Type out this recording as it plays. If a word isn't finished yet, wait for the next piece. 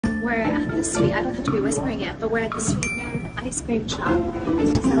We're at the sweet, I don't have to be whispering it, but we're at the Sweetener ice cream shop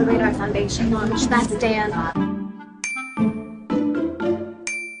to celebrate our foundation launch. That's Dan.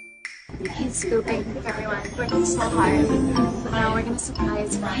 He's scooping everyone, working so hard. Now we're gonna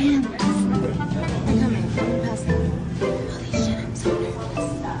surprise him. They're coming. Past them. Holy shit, I'm so nervous.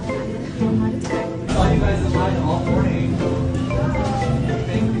 I saw you guys in line all morning.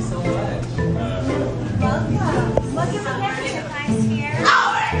 Thank you so much. Welcome. What can we get you guys here? Oh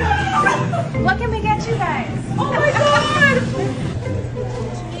my god! What can we get you guys? Oh my god! Do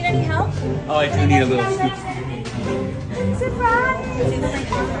you need any help? Oh, I do need a little scoop. Surprise!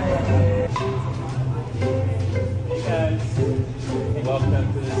 Hey guys, welcome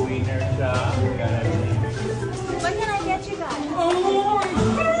to the Sweetener shop. We got everything. What can I get you guys? Oh my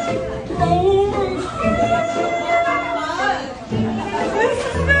god!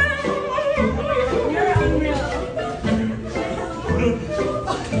 You're unreal.